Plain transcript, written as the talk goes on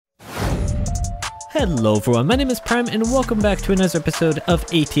Hello everyone, my name is Prime and welcome back to another episode of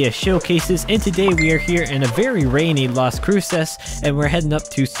ATS Showcases, and today we are here in a very rainy Las Cruces and we're heading up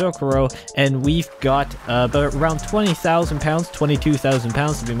to Socorro, and we've got about around 20,000 pounds, 22,000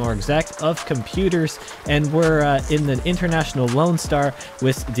 pounds to be more exact, of computers, and we're in the International LoneStar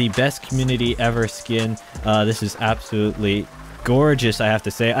with the best community ever skin. This is absolutely gorgeous, I have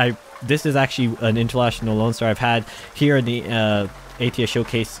to say. This is actually an International LoneStar I've had here in the ATS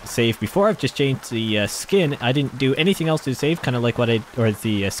Showcase save before. I've just changed the skin. I didn't do anything else to save, kind of like what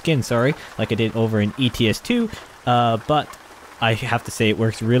the skin, sorry, like I did over in ETS2, but I have to say it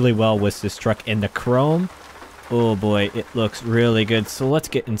works really well with this truck and the chrome. Oh boy, it looks really good. So let's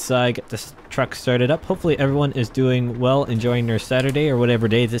get inside, get this truck started up. Hopefully everyone is doing well, enjoying their Saturday or whatever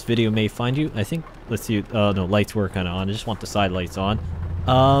day this video may find you. I think, let's see, oh no, lights were kind of on. I just want the side lights on.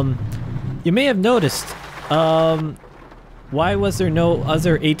 You may have noticed, why was there no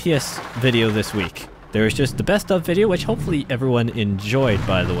other ATS video this week? There was just the best of video, which hopefully everyone enjoyed,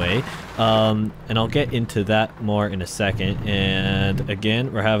 by the way. And I'll get into that more in a second. And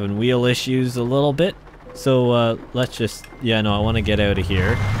again, we're having wheel issues a little bit. So let's just, yeah, no, I want to get out of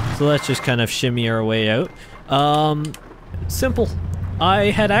here. So let's just kind of shimmy our way out. Simple.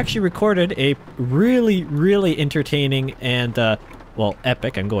 I had actually recorded a really entertaining and, well,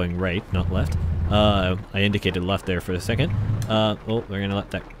 epic. I'm going right, not left. I indicated left there for a second. Oh, we're gonna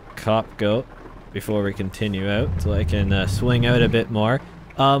let that cop go before we continue out so I can swing out a bit more.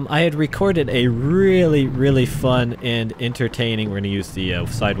 I had recorded a really fun and entertaining, we're gonna use the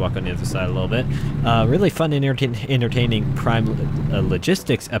sidewalk on the other side a little bit, really fun and entertaining Prime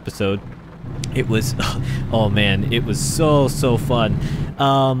Logistics episode. It was, oh man, it was so fun.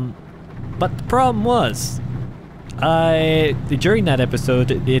 But the problem was, during that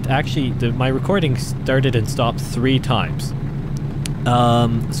episode, it actually, my recording started and stopped 3 times.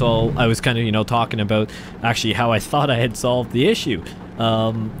 So I was kind of, you know, talking about actually how I thought I had solved the issue.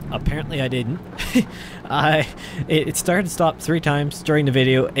 Apparently I didn't. It started and stopped 3 times during the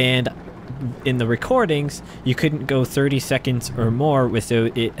video, and in the recordings, you couldn't go 30 seconds or more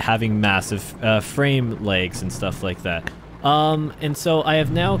without it having massive frame lags and stuff like that. And so I have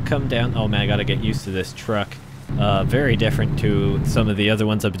now come down, oh man, I gotta get used to this truck. Very different to some of the other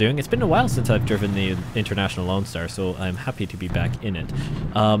ones I've been doing. It's been a while since I've driven the International LoneStar, so I'm happy to be back in it.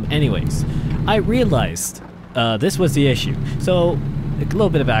 Anyways, I realized this was the issue. So, a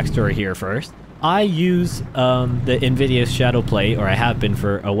little bit of backstory here first. I use the NVIDIA Shadow Play, or I have been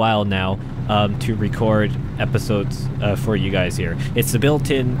for a while now, to record episodes for you guys here. It's the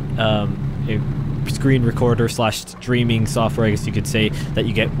built-in screen recorder / streaming software, I guess you could say, that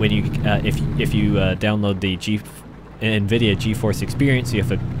you get when you if you download the NVIDIA GeForce Experience.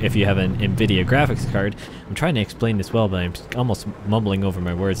 If you have an NVIDIA graphics card. I'm trying to explain this well, but I'm almost mumbling over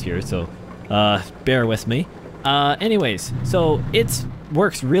my words here, so bear with me. Anyways, so it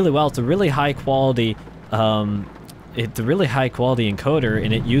works really well. It's a really high quality encoder,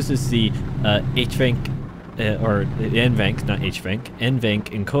 and it uses the HVANC or NVANC, not HVANC,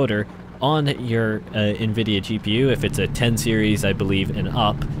 NVANC encoder on your NVIDIA GPU, if it's a 10 series, I believe, and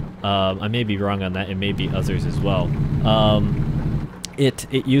up. I may be wrong on that, and maybe others as well. It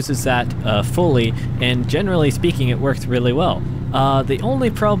uses that fully, and generally speaking, it works really well. The only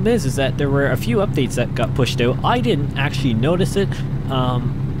problem is that there were a few updates that got pushed out. I didn't actually notice it.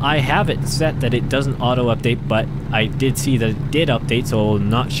 I have it set that it doesn't auto-update, but I did see that it did update, so I'm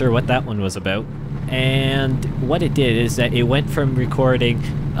not sure what that one was about. And what it did is that it went from recording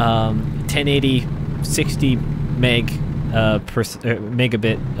 1080 60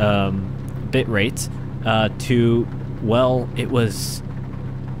 megabit bit rates to, well, it was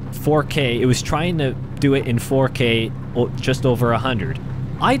 4K. It was trying to do it in 4K, just over 100.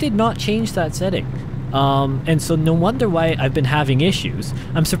 I did not change that setting. And so no wonder why I've been having issues.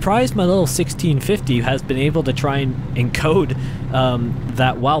 I'm surprised my little 1650 has been able to try and encode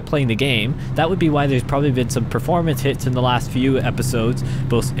that while playing the game. That would be why there's probably been some performance hits in the last few episodes,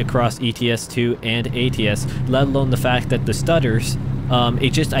 both across ETS2 and ATS, let alone the fact that the stutters, it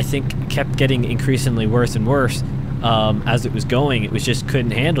just, I think, kept getting increasingly worse and worse as it was going. It was just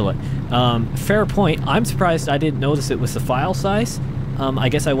couldn't handle it. Fair point. I'm surprised I didn't notice it with the file size. I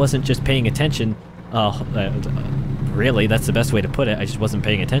guess I wasn't just paying attention. Really, that's the best way to put it. I just wasn't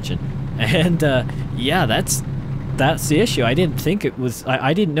paying attention. And yeah, that's the issue. I didn't think it was,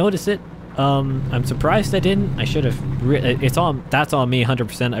 I didn't notice it. I'm surprised I didn't. I should have, that's on me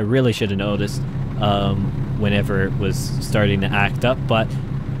 100%. I really should have noticed whenever it was starting to act up, but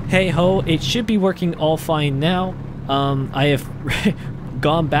hey ho, it should be working all fine now. I have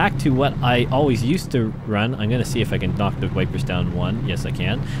gone back to what I always used to run. I'm gonna see if I can knock the wipers down one. Yes, I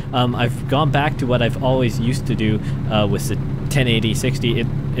can. I've gone back to what I've always used to do with the 1080 60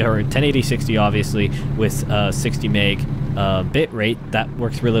 or 1080 60 obviously with 60 meg bit rate. That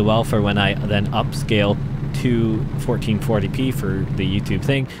works really well for when I then upscale to 1440p for the YouTube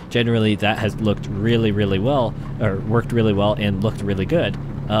thing. Generally that has looked really well, or worked really well and looked really good.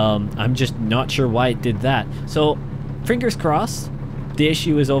 I'm just not sure why it did that. So fingers crossed the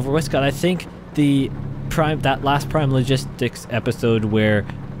issue is over with. Scott, I think that last Prime Logistics episode where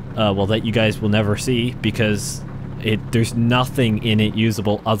well, that you guys will never see because there's nothing in it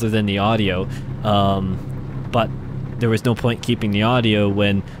usable other than the audio, but there was no point keeping the audio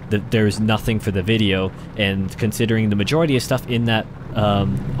when there's nothing for the video, and considering the majority of stuff in that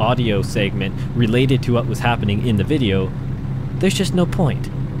audio segment related to what was happening in the video, there's just no point.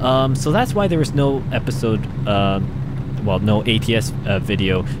 So that's why there was no episode, well, no ATS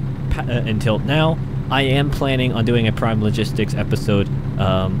video until now. I am planning on doing a Prime Logistics episode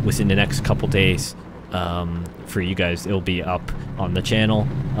within the next couple days. For you guys, it'll be up on the channel.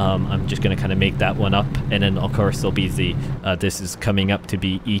 I'm just gonna kind of make that one up, and then of course there'll be the this is coming up to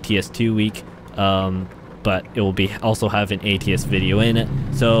be ETS2 week, but it will be also have an ATS video in it,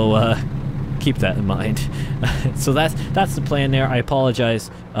 so keep that in mind. So that's the plan there. I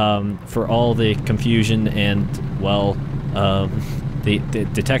apologize for all the confusion and, well,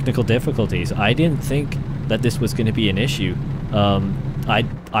 the technical difficulties. I didn't think that this was going to be an issue.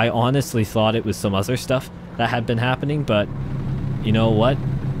 I honestly thought it was some other stuff that had been happening, but you know what?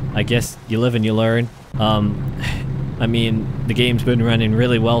 I guess you live and you learn. I mean, the game's been running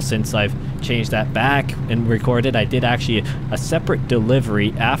really well since I've changed that back and recorded. I did actually a separate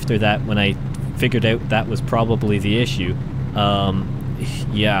delivery after that when I figured out that was probably the issue.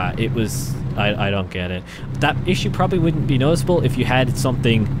 Yeah, it was... I don't get it. That issue probably wouldn't be noticeable if you had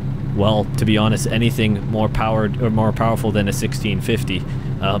something, well, to be honest, anything more powered or more powerful than a 1650.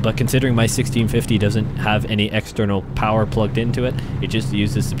 But considering my 1650 doesn't have any external power plugged into it, it just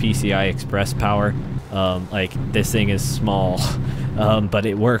uses the PCI Express power. Like, this thing is small, but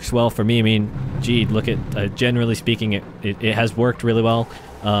it works well for me. I mean, gee, look at, generally speaking, it has worked really well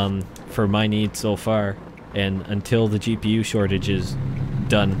for my needs so far. And until the GPU shortage is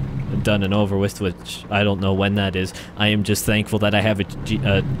done and over with, which I don't know when that is, I am just thankful that I have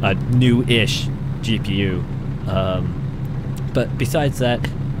a new-ish GPU. But besides that,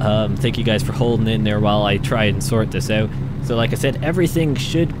 thank you guys for holding in there while I try and sort this out. So like I said, everything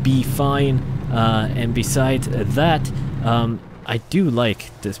should be fine, and besides that, I do like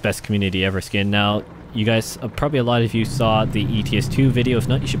this Best Community Ever skin. Now, you guys, probably a lot of you saw the ETS2 video. If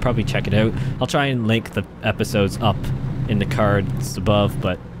not, you should probably check it out. I'll try and link the episodes up in the cards above,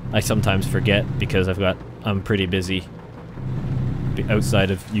 but I sometimes forget because I'm pretty busy outside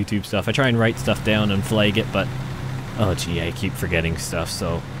of YouTube stuff. I try and write stuff down and flag it, but oh gee, I keep forgetting stuff.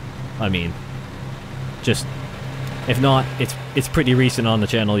 So, I mean, just if not, it's pretty recent on the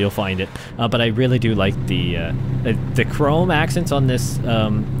channel. You'll find it. But I really do like the chrome accents on this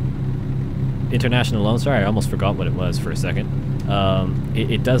International LoneStar. I almost forgot what it was for a second.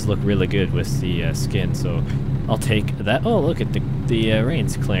 It does look really good with the skin, so I'll take that. Oh, look at the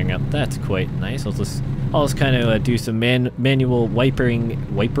rain's clearing up. That's quite nice. I'll just kind of do some manual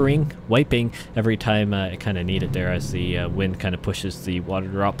wiping every time I kind of need it there, as the wind kind of pushes the water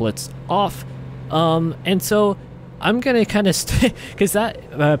droplets off. And so I'm gonna kind of because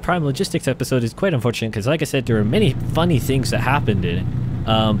that Prime Logistics episode is quite unfortunate, because like I said, there were many funny things that happened in it.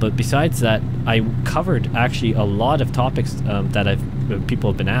 But besides that, I covered actually a lot of topics that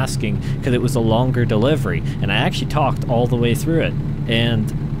people have been asking, because it was a longer delivery, and I actually talked all the way through it,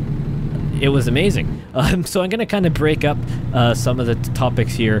 and it was amazing. So I'm going to kind of break up some of the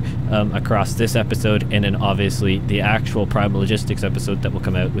topics here across this episode, and then obviously the actual Prime Logistics episode that will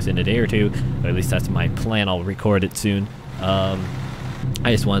come out within a day or two, or at least that's my plan. I'll record it soon.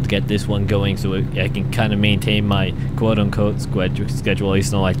 I just wanted to get this one going so I can kind of maintain my quote-unquote schedule,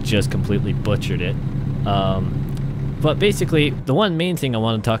 even though I just completely butchered it. But basically, the one main thing I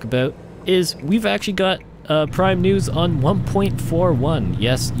want to talk about is we've actually got Prime news on 1.41.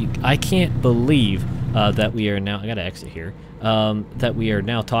 Yes, I can't believe that we are now... I gotta exit here. That we are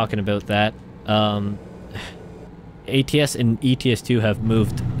now talking about that. ATS and ETS2 have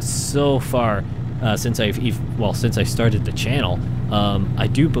moved so far since I started the channel. I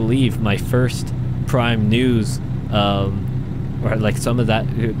do believe my first Prime News, or like some of that,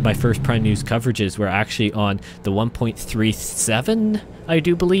 my first Prime News coverages were actually on the 1.37, I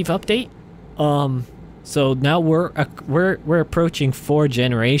do believe, update. So now we're approaching 4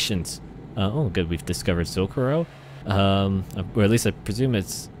 generations. Oh, good, we've discovered Silkero. Or at least I presume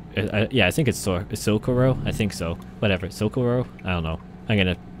it's, yeah, I think it's Socorro. I think so. Whatever, Socorro. I don't know. I'm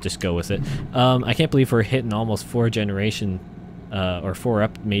gonna just go with it. I can't believe we're hitting almost 4 major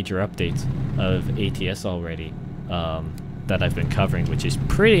updates of ATS already that I've been covering, which is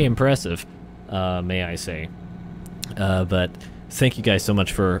pretty impressive, may I say. But thank you guys so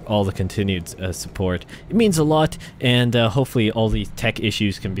much for all the continued support. It means a lot, and hopefully all these tech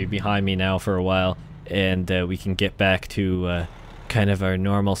issues can be behind me now for a while, and we can get back to kind of our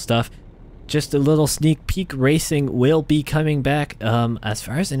normal stuff. Just a little sneak peek, racing will be coming back, as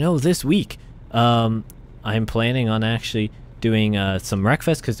far as I know, this week. I'm planning on actually doing some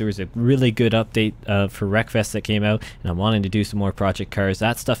Wreckfest, because there was a really good update for Wreckfest that came out, and I'm wanting to do some more project cars.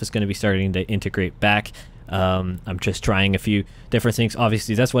 That stuff is going to be starting to integrate back. I'm just trying a few different things.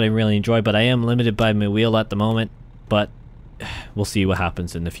 Obviously, that's what I really enjoy, but I am limited by my wheel at the moment. But we'll see what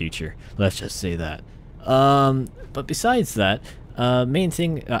happens in the future. Let's just say that. But besides that, main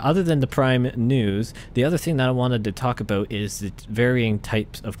thing, other than the Prime news, the other thing that I wanted to talk about is the varying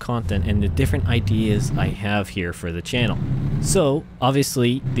types of content and the different ideas I have here for the channel. So,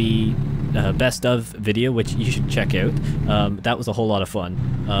 obviously, the best of video, which you should check out, that was a whole lot of fun.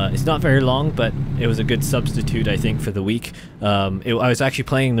 It's not very long, but it was a good substitute, I think, for the week. I was actually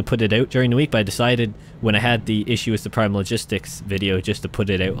planning to put it out during the week, but I decided when I had the issue with the Prime Logistics video just to put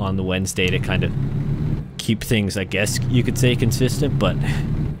it out on the Wednesday to kind of keep things, I guess you could say, consistent, but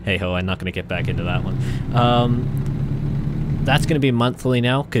hey ho, I'm not going to get back into that one. That's going to be monthly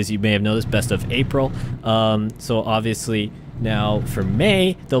now, because you may have noticed, best of April. So obviously now for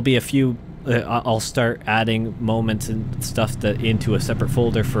May, there'll be a few, I'll start adding moments and stuff into a separate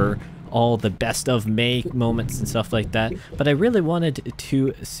folder for all the best of May moments and stuff like that. But I really wanted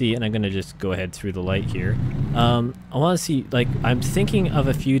to see, and I'm going to just go ahead through the light here. I want to see, like, I'm thinking of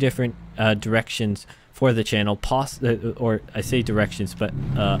a few different directions for the channel, or I say directions, but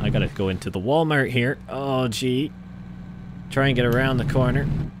I gotta go into the Walmart here. Oh gee, try and get around the corner.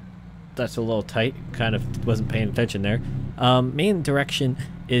 That's a little tight, kind of wasn't paying attention there. Main direction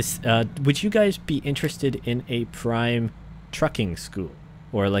is, would you guys be interested in a Prime trucking school?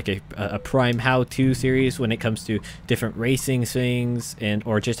 Or like a Prime how-to series when it comes to different racing things, and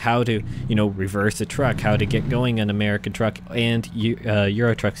or just how to, you know, reverse a truck, how to get going an American truck, and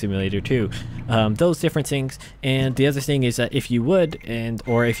Euro Truck Simulator 2. Those different things. And the other thing is that if you would,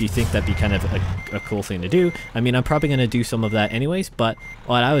 or if you think that'd be kind of a cool thing to do, I mean, I'm probably going to do some of that anyways, but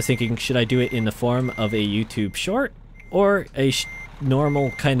what I was thinking, should I do it in the form of a YouTube short or a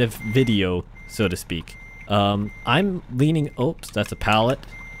normal kind of video, so to speak? I'm leaning, oops, that's a pallet,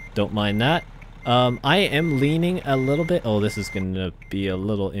 don't mind that. I am leaning a little bit, oh, this is gonna be a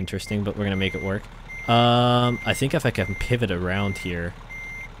little interesting, but we're gonna make it work. I think if I can pivot around here,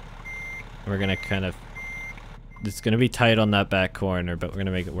 we're gonna kind of, it's gonna be tight on that back corner, but we're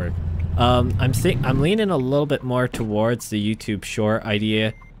gonna make it work. I'm leaning a little bit more towards the YouTube short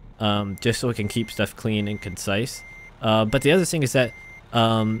idea, just so we can keep stuff clean and concise. But the other thing is that,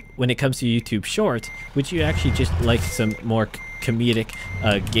 when it comes to YouTube Shorts, would you actually just like some more comedic,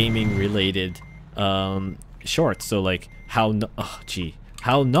 gaming related shorts? So like how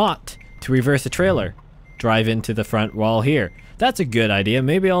not to reverse a trailer, drive into the front wall here. That's a good idea.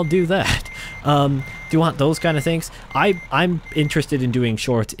 Maybe I'll do that. Do you want those kind of things? I'm interested in doing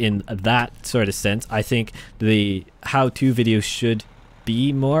shorts in that sort of sense. I think the how-to videos should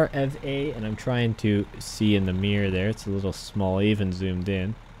be more of a, and I'm trying to see in the mirror there, it's a little small, even zoomed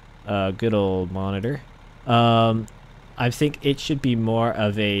in, good old monitor. I think it should be more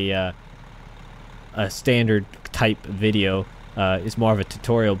of a standard type video, is more of a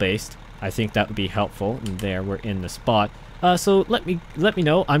tutorial based. I think that would be helpful, and there we're in the spot. So let me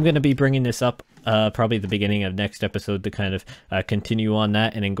know. I'm going to be bringing this up probably the beginning of next episode to kind of continue on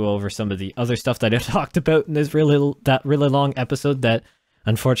that, and then go over some of the other stuff that I talked about in this really long episode that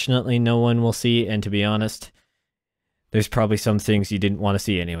unfortunately no one will see. And to be honest, there's probably some things you didn't want to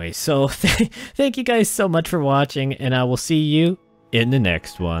see anyway. So thank you guys so much for watching, and I will see you in the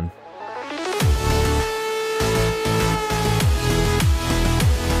next one.